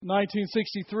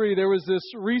1963, there was this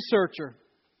researcher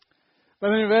by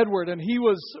the name of Edward, and he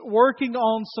was working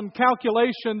on some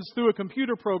calculations through a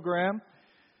computer program.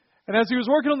 And as he was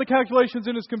working on the calculations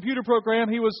in his computer program,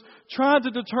 he was trying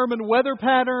to determine weather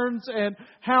patterns and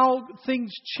how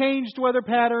things changed weather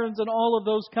patterns and all of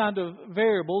those kind of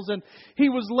variables. And he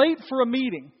was late for a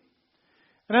meeting.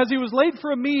 And as he was late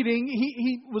for a meeting,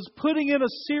 he was putting in a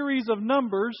series of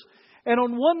numbers. And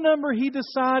on one number, he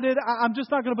decided, I'm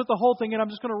just not going to put the whole thing in. I'm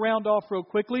just going to round off real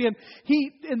quickly. And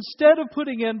he, instead of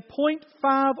putting in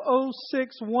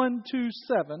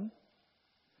 0.506127,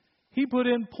 he put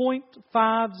in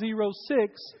 0.506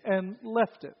 and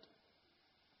left it.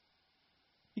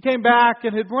 He came back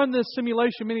and had run this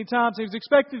simulation many times. He was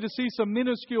expecting to see some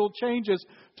minuscule changes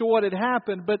to what had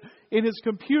happened. But in his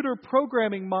computer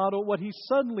programming model, what he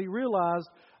suddenly realized,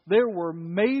 there were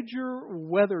major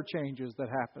weather changes that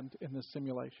happened in this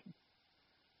simulation.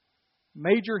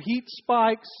 Major heat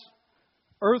spikes,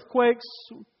 earthquakes,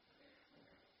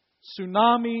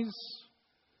 tsunamis,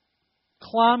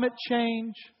 climate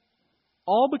change,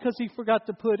 all because he forgot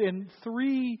to put in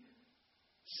three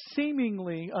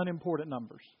seemingly unimportant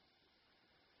numbers.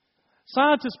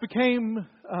 Scientists became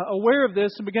aware of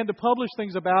this and began to publish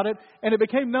things about it, and it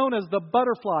became known as the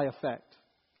butterfly effect.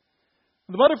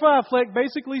 The butterfly effect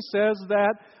basically says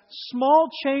that small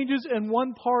changes in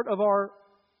one part of our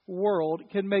world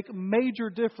can make major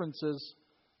differences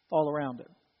all around it.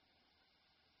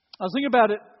 I was thinking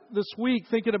about it this week,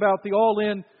 thinking about the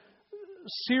All-In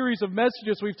series of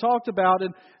messages we've talked about.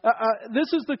 And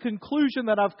this is the conclusion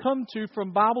that I've come to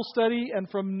from Bible study and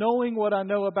from knowing what I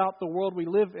know about the world we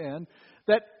live in,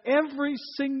 that every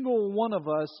single one of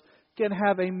us can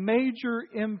have a major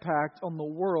impact on the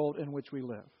world in which we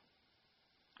live.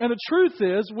 And the truth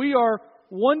is, we are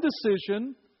one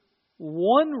decision,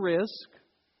 one risk,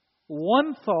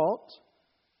 one thought,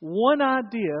 one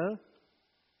idea,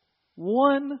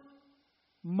 one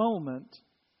moment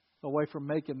away from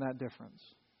making that difference.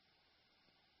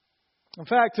 In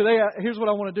fact, today, here's what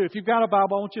I want to do. If you've got a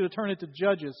Bible, I want you to turn it to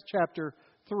Judges chapter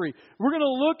 3. We're going to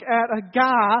look at a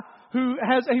guy who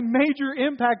has a major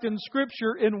impact in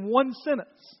Scripture in one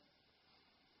sentence.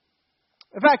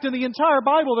 In fact, in the entire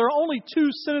Bible, there are only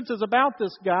 2 sentences about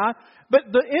this guy,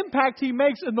 but the impact he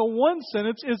makes in the one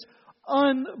sentence is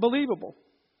unbelievable.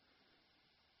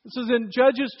 This is in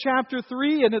Judges chapter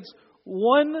 3, and it's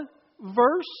one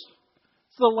verse.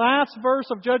 It's the last verse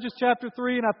of Judges chapter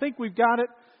 3, and I think we've got it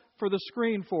for the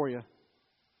screen for you.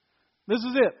 This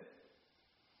is it.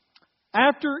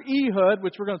 After Ehud,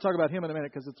 which we're going to talk about him in a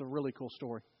minute because it's a really cool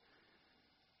story.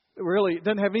 It really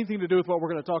doesn't have anything to do with what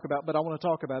we're going to talk about, but I want to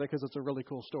talk about it because it's a really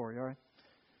cool story, all right?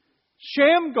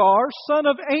 Shamgar, son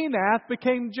of Anath,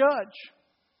 became judge.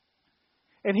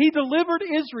 And he delivered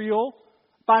Israel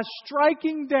by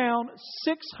striking down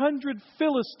 600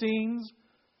 Philistines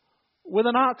with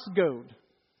an ox goad.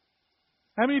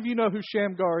 How many of you know who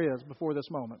Shamgar is before this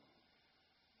moment?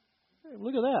 Hey,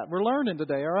 look at that. We're learning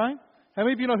today, all right? How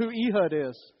many of you know who Ehud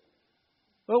is?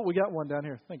 Oh, we got one down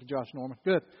here. Thank you, Josh Norman.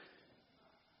 Good.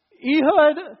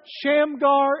 Ehud,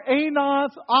 Shamgar,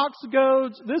 Anath, ox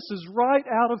goads. This is right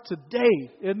out of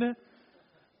today, isn't it?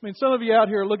 I mean, some of you out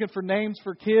here are looking for names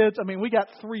for kids. I mean, we got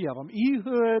 3 of them.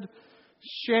 Ehud,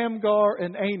 Shamgar,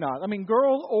 and Anath. I mean,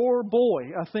 girl or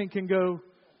boy, I think, can go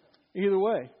either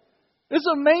way. This is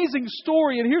an amazing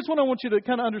story, and here's what I want you to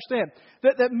kind of understand.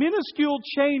 That minuscule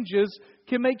changes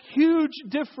can make huge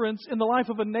difference in the life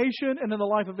of a nation and in the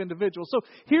life of individuals. So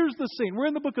here's the scene. We're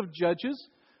in the book of Judges.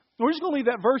 We're just going to leave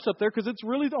that verse up there because it's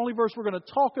really the only verse we're going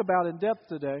to talk about in depth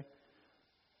today.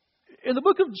 In the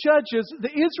book of Judges, the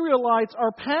Israelites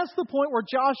are past the point where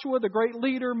Joshua, the great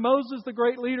leader, Moses, the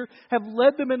great leader, have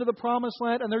led them into the promised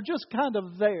land, and they're just kind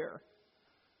of there.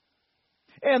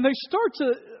 And they start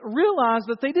to realize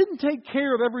that they didn't take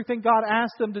care of everything God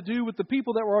asked them to do with the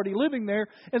people that were already living there.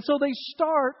 And so they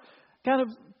start kind of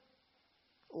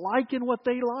liking what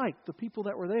they liked, the people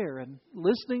that were there, and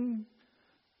listening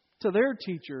to their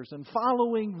teachers and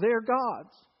following their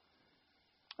gods.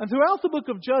 And throughout the book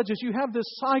of Judges, you have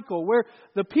this cycle where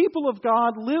the people of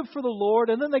God live for the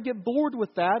Lord, and then they get bored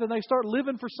with that, and they start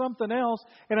living for something else.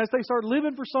 And as they start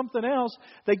living for something else,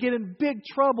 they get in big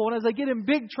trouble. And as they get in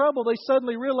big trouble, they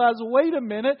suddenly realize, wait a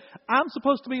minute, I'm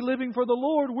supposed to be living for the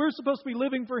Lord. We're supposed to be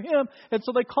living for Him. And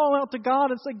so they call out to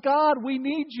God and say, God, we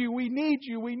need you, we need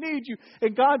you, we need you.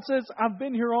 And God says, I've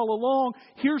been here all along.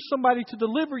 Here's somebody to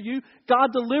deliver you.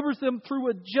 God delivers them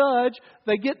through a judge.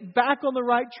 They get back on the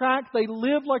right track. They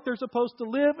live like they're supposed to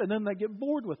live, and then they get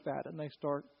bored with that, and they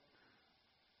start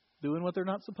doing what they're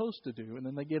not supposed to do. And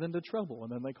then they get into trouble.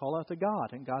 And then they call out to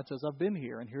God. And God says, I've been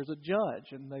here. And here's a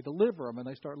judge. And they deliver them. And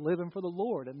they start living for the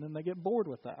Lord. And then they get bored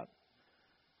with that.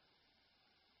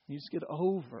 You just get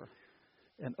over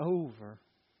and over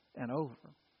and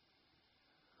over.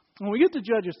 When we get to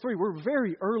Judges 3, we're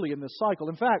very early in this cycle.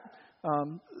 In fact,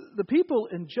 the people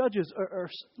in Judges are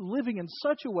living in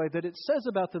such a way that it says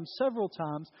about them several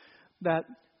times that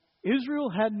Israel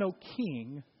had no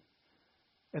king,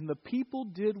 and the people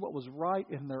did what was right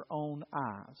in their own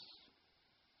eyes.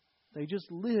 They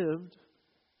just lived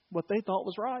what they thought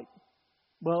was right.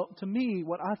 Well, to me,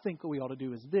 what I think we ought to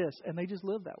do is this, and they just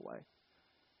live that way.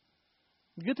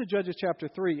 We get to Judges chapter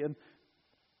 3, and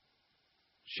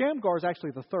Shamgar is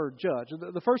actually the third judge.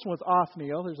 The first one was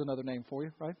Othniel. There's another name for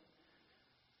you, right?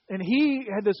 And he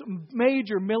had this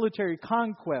major military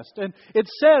conquest. And it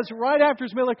says right after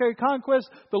his military conquest,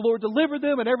 the Lord delivered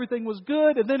them and everything was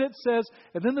good. And then it says,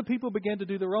 and then the people began to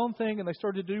do their own thing and they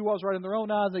started to do what was right in their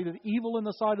own eyes. They did evil in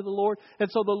the sight of the Lord.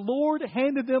 And so the Lord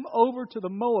handed them over to the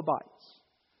Moabites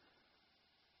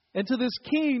and to this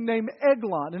king named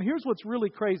Eglon. And here's what's really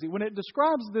crazy. When it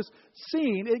describes this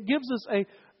scene, it gives us a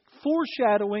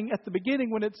foreshadowing at the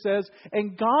beginning when it says,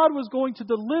 and God was going to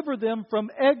deliver them from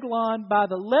Eglon by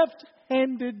the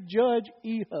left-handed judge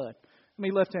Ehud. How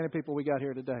many left-handed people we got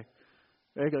here today?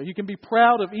 There you go. You can be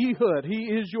proud of Ehud. He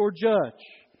is your judge.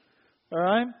 All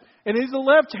right? And he's a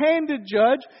left-handed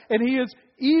judge, and he is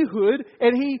Ehud,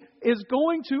 and he is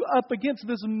going to up against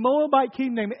this Moabite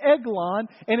king named Eglon,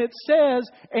 and it says,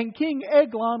 and King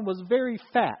Eglon was very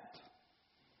fat.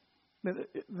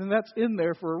 Then that's in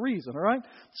there for a reason, all right?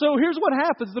 So here's what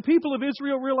happens. The people of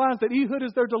Israel realize that Ehud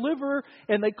is their deliverer,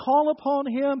 and they call upon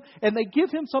him, and they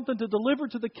give him something to deliver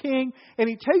to the king, and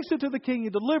he takes it to the king, he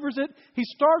delivers it, he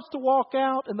starts to walk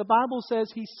out, and the Bible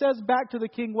says, he says back to the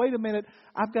king, wait a minute,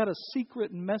 I've got a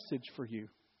secret message for you.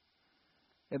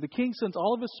 And the king sends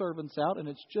all of his servants out, and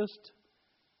it's just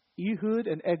Ehud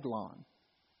and Eglon.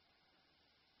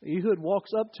 Ehud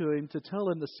walks up to him to tell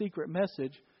him the secret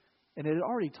message. And it had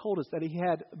already told us that he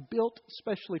had built,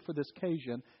 especially for this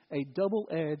occasion, a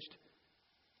double-edged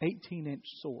 18-inch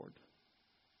sword.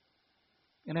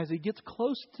 And as he gets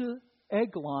close to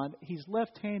Eglon, he's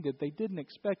left-handed. They didn't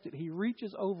expect it. He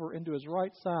reaches over into his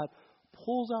right side,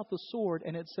 pulls out the sword,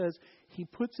 and it says he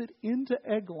puts it into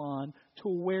Eglon to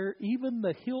where even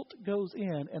the hilt goes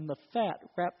in and the fat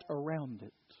wrapped around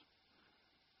it.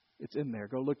 It's in there.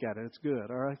 Go look at it. It's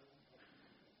good, all right?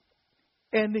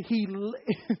 And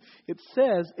it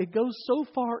says it goes so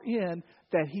far in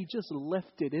that he just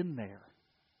left it in there.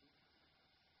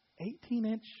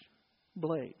 18-inch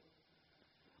blade.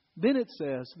 Then it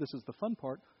says, this is the fun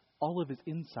part, all of his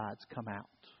insides come out.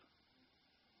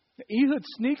 Ehud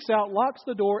sneaks out, locks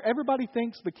the door. Everybody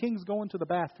thinks the king's going to the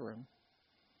bathroom.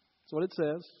 That's what it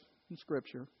says in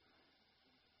Scripture.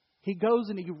 He goes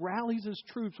and he rallies his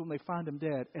troops when they find him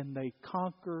dead, and they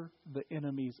conquer the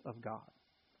enemies of God.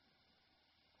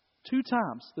 2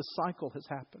 times this cycle has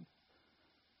happened.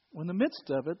 In the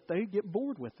midst of it, they get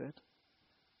bored with it.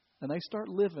 And they start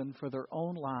living for their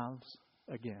own lives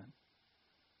again.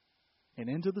 And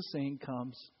into the scene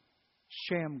comes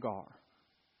Shamgar,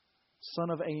 son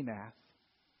of Anath.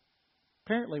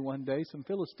 Apparently one day some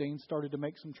Philistines started to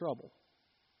make some trouble.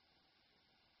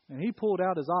 And he pulled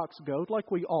out his ox goad like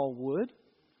we all would.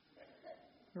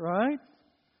 Right?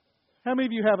 How many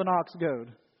of you have an ox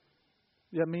goad?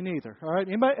 Yeah, me neither. All right.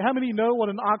 Anybody, how many know what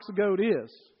an ox goad is?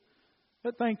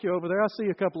 But thank you over there. I see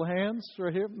a couple of hands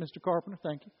right here. Mr. Carpenter,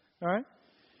 thank you. All right.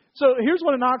 So here's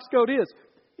what an ox goad is.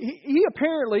 He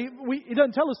apparently, he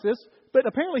doesn't tell us this, but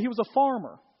apparently he was a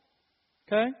farmer.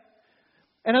 Okay.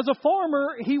 And as a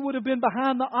farmer, he would have been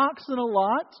behind the oxen a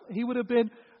lot. He would have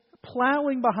been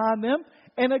plowing behind them.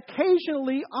 And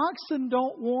occasionally, oxen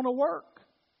don't want to work.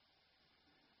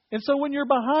 And so when you're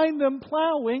behind them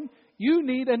plowing, you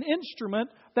need an instrument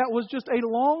that was just a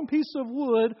long piece of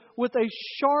wood with a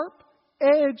sharp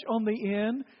edge on the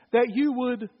end that you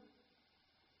would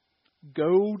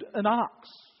goad an ox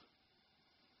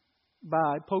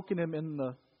by poking him in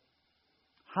the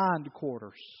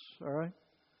hindquarters. All right?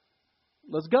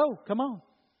 Let's go. Come on.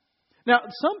 Now,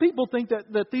 some people think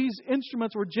that these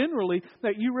instruments were generally,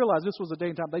 that you realize this was a day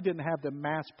and time, they didn't have them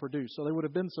mass produced, so there would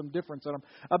have been some difference in them.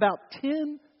 About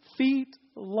 10 feet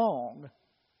long.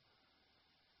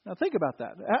 Now think about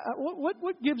that.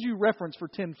 What gives you reference for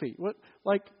 10 feet? What,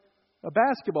 like a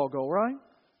basketball goal, right?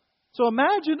 So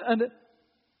imagine an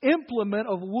implement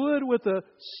of wood with a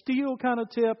steel kind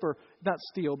of tip, or not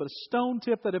steel, but a stone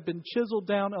tip that had been chiseled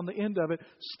down on the end of it,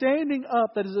 standing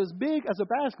up that is as big as a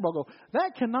basketball goal.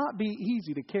 That cannot be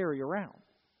easy to carry around.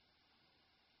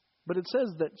 But it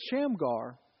says that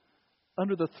Shamgar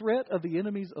under the threat of the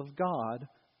enemies of God,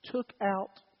 took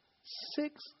out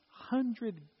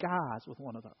 600 guys with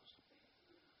one of those.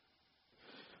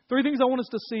 Three things I want us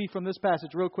to see from this passage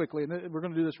real quickly. And we're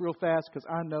going to do this real fast because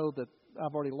I know that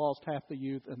I've already lost half the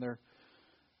youth and their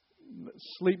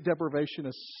sleep deprivation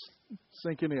is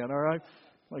sinking in, all right?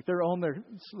 Like they're on their,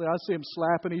 I see them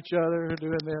slapping each other,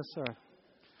 doing this.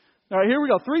 All right, here we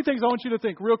go. Three things I want you to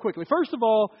think real quickly. First of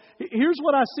all, here's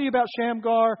what I see about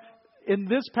Shamgar in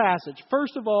this passage.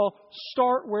 First of all,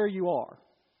 start where you are.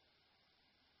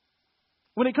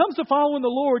 When it comes to following the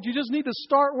Lord, you just need to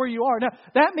start where you are. Now,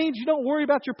 that means you don't worry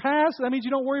about your past. That means you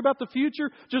don't worry about the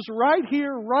future. Just right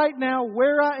here, right now,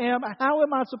 where I am, how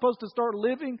am I supposed to start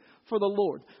living for the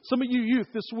Lord? Some of you youth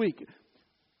this week,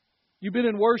 you've been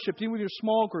in worship, even with your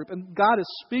small group, and God is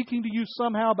speaking to you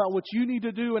somehow about what you need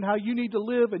to do and how you need to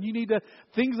live, and you need to,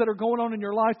 things that are going on in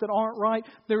your life that aren't right.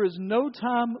 There is no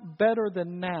time better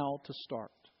than now to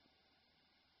start.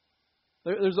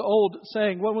 There's an old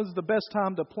saying, what was the best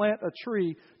time to plant a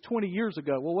tree 20 years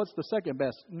ago? Well, what's the second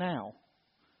best? Now.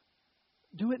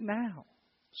 Do it now.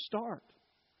 Start.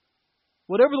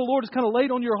 Whatever the Lord has kind of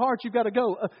laid on your heart, you've got to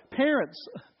go. Parents,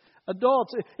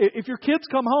 adults, if your kids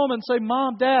come home and say,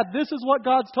 Mom, Dad, this is what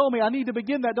God's told me, I need to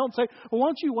begin that. Don't say, well, why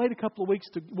don't you wait a couple of weeks,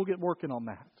 we'll get working on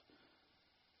that.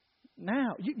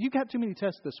 Now, you got too many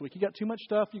tests this week. You got too much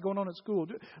stuff you're going on at school.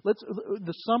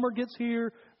 The summer gets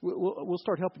here, we'll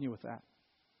start helping you with that.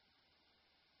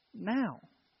 Now.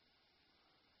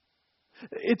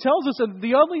 It tells us, and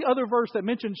the only other verse that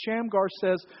mentions Shamgar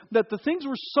says that the things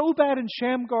were so bad in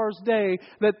Shamgar's day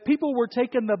that people were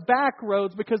taking the back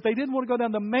roads because they didn't want to go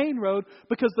down the main road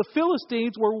because the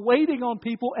Philistines were waiting on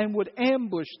people and would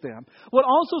ambush them. What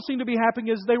also seemed to be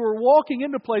happening is they were walking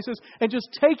into places and just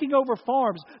taking over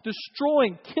farms,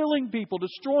 destroying, killing people,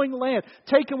 destroying land,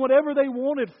 taking whatever they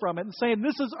wanted from it and saying,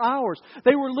 this is ours.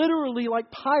 They were literally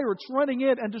like pirates running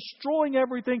in and destroying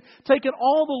everything, taking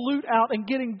all the loot out and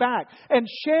getting back. And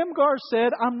Shamgar said,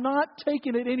 I'm not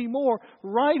taking it anymore.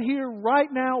 Right here, right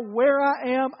now, where I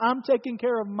am, I'm taking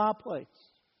care of my place.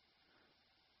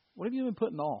 What have you been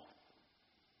putting off?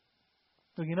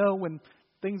 So, when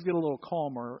things get a little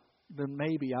calmer, then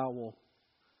maybe I will.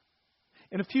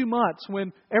 In a few months,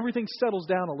 when everything settles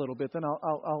down a little bit, then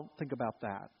I'll think about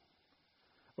that.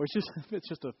 Or it's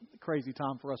just a crazy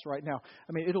time for us right now.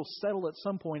 I mean, it'll settle at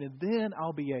some point, and then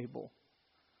I'll be able.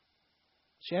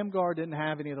 Shamgar didn't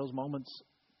have any of those moments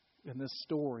in this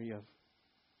story of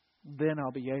then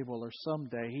I'll be able or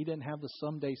someday. He didn't have the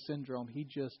someday syndrome. He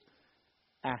just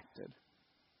acted.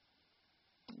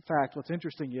 In fact, what's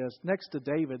interesting is next to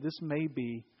David, this may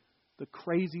be the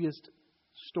craziest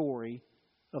story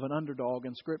of an underdog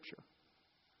in Scripture.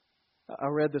 I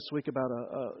read this week about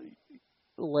a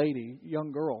lady,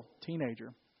 young girl,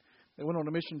 teenager. They went on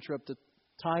a mission trip to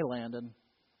Thailand, and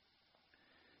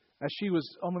as she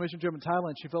was on the mission trip in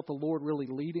Thailand, she felt the Lord really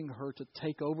leading her to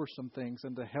take over some things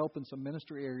and to help in some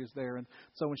ministry areas there. And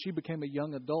so when she became a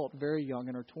young adult, very young,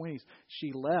 in her 20s,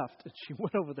 she left and she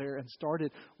went over there and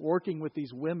started working with these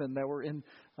women that were in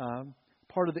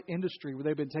part of the industry where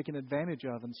they've been taken advantage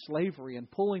of and slavery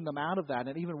and pulling them out of that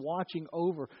and even watching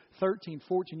over 13,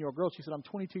 14-year-old girls. She said, I'm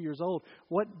 22 years old.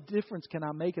 What difference can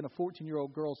I make in a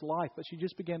 14-year-old girl's life? But she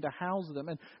just began to house them.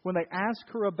 And when they asked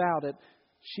her about it,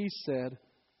 she said,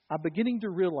 I'm beginning to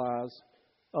realize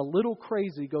a little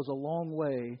crazy goes a long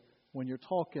way when you're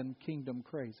talking kingdom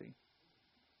crazy.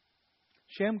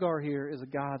 Shamgar here is a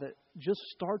guy that just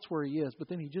starts where he is, but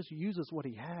then he just uses what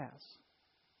he has.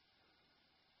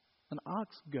 An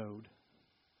ox goad.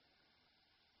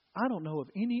 I don't know of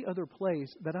any other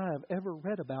place that I have ever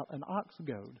read about an ox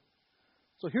goad.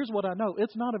 So here's what I know.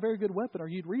 It's not a very good weapon, or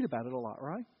you'd read about it a lot,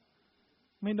 right?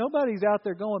 I mean, nobody's out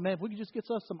there going, man, if we could just get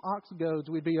us some ox goads,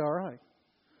 we'd be all right.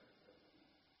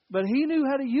 But he knew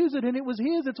how to use it, and it was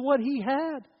his. It's what he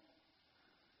had.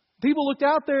 People looked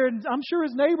out there, and I'm sure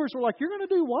his neighbors were like, you're going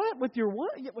to do what with your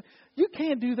what? You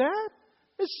can't do that.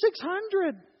 It's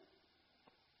 600.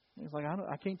 He's like,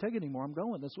 I can't take it anymore. I'm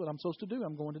going. That's what I'm supposed to do.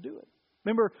 I'm going to do it.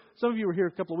 Remember, some of you were here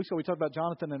a couple of weeks ago. We talked about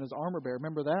Jonathan and his armor bearer.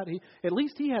 Remember that? At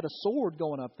least he had a sword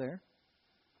going up there.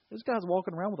 This guy's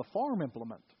walking around with a farm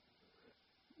implement.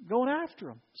 Going after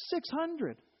him.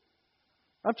 600.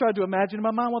 I've tried to imagine in my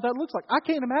mind what that looks like. I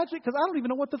can't imagine it because I don't even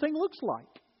know what the thing looks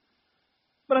like.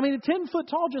 But I mean, 10 foot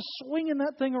tall, just swinging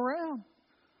that thing around.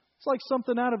 It's like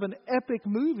something out of an epic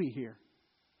movie here.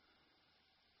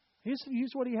 He's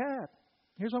used what he had.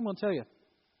 Here's what I'm going to tell you.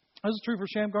 This is true for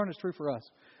Shamgar and it's true for us.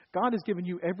 God has given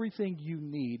you everything you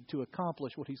need to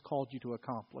accomplish what He's called you to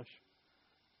accomplish.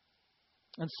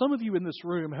 And some of you in this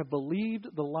room have believed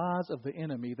the lies of the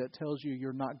enemy that tells you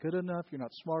you're not good enough, you're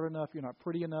not smart enough, you're not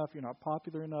pretty enough, you're not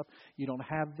popular enough, you don't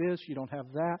have this, you don't have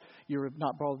that, you're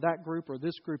not part of that group or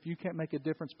this group, you can't make a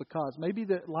difference because. Maybe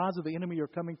the lies of the enemy are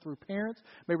coming through parents,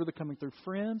 maybe they're coming through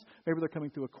friends, maybe they're coming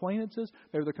through acquaintances,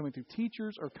 maybe they're coming through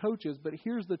teachers or coaches, but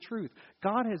here's the truth.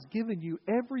 God has given you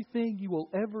everything you will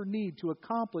ever need to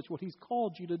accomplish what He's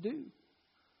called you to do.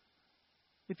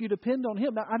 If you depend on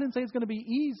Him. Now, I didn't say it's going to be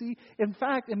easy. In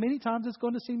fact, and many times it's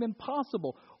going to seem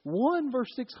impossible. 1 verse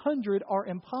 600 are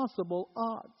impossible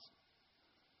odds.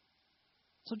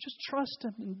 So just trust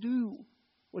Him and do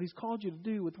what He's called you to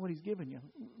do with what He's given you.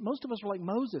 Most of us are like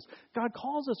Moses. God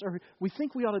calls us, or we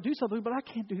think we ought to do something, but I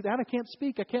can't do that. I can't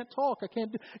speak. I can't talk. I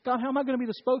can't do. God, how am I going to be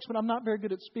the spokesman? I'm not very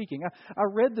good at speaking. I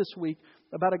read this week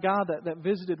about a guy that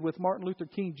visited with Martin Luther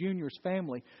King Jr.'s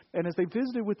family. And as they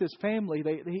visited with his family,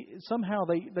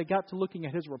 they got to looking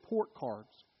at his report cards.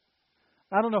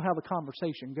 I don't know how the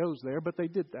conversation goes there, but they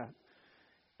did that.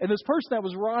 And this person that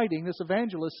was writing, this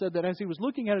evangelist, said that as he was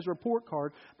looking at his report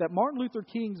card, that Martin Luther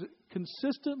King's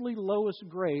consistently lowest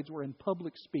grades were in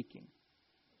public speaking.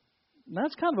 And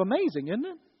that's kind of amazing, isn't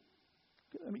it?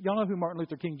 I mean, y'all know who Martin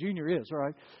Luther King Jr. is,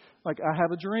 right? Like, I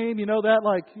have a dream, you know that?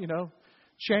 Like,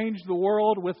 change the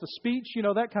world with the speech,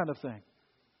 that kind of thing.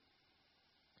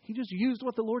 He just used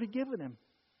what the Lord had given him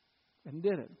and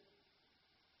did it.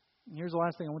 And here's the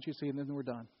last thing I want you to see, and then we're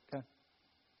done, okay?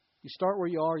 You start where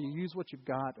you are, you use what you've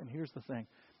got, and here's the thing.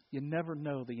 You never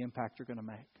know the impact you're going to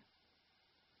make.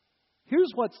 Here's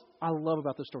what I love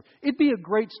about this story. It'd be a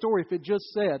great story if it just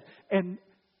said, and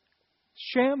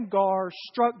Shamgar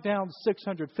struck down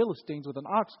 600 Philistines with an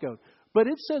ox goad. But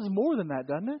it says more than that,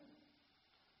 doesn't it?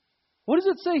 What does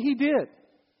it say he did?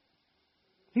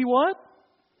 He what?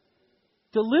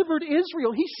 Delivered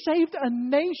Israel. He saved a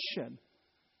nation.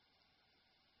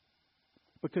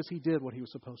 Because he did what he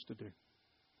was supposed to do.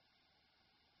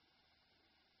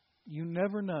 You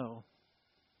never know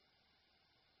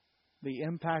the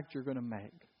impact you're going to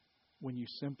make when you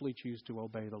simply choose to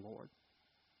obey the Lord.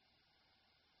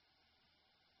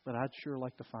 But I'd sure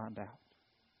like to find out.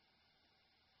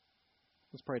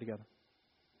 Let's pray together.